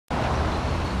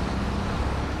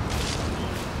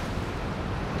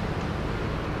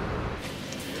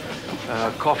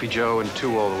Coffee, Joe, and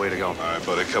 2 all the way to go. All right,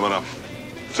 buddy, coming up.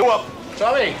 2 up.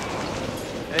 Tommy.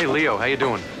 Hey, Leo, how you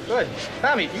doing? Good.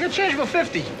 Tommy, you got change for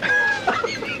 50.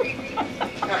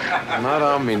 Not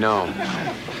on me, no.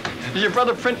 Does your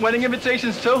brother print wedding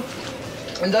invitations, too?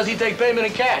 And does he take payment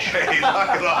in cash? Hey,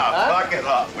 knock it off. Huh? Knock it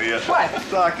off, will you? What?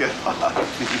 Knock it off.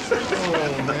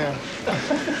 Oh, man.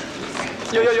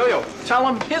 Yo. Tell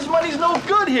him his money's no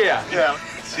good here. Yeah,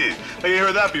 see, you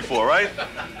heard that before, right?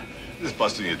 Just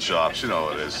busting your chops, you know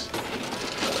what it is.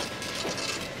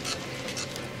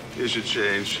 Here's your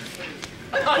change.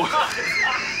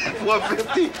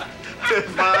 150?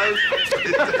 5?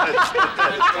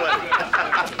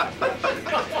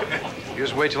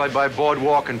 Just wait till I buy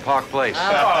Boardwalk and Park Place.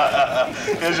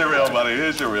 Here's your real money.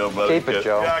 Here's your real money. Keep it,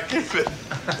 Joe. Yeah, keep it.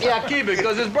 Yeah, keep it,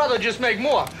 because his brother just make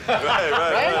more.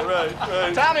 Right.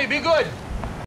 Tommy, be good.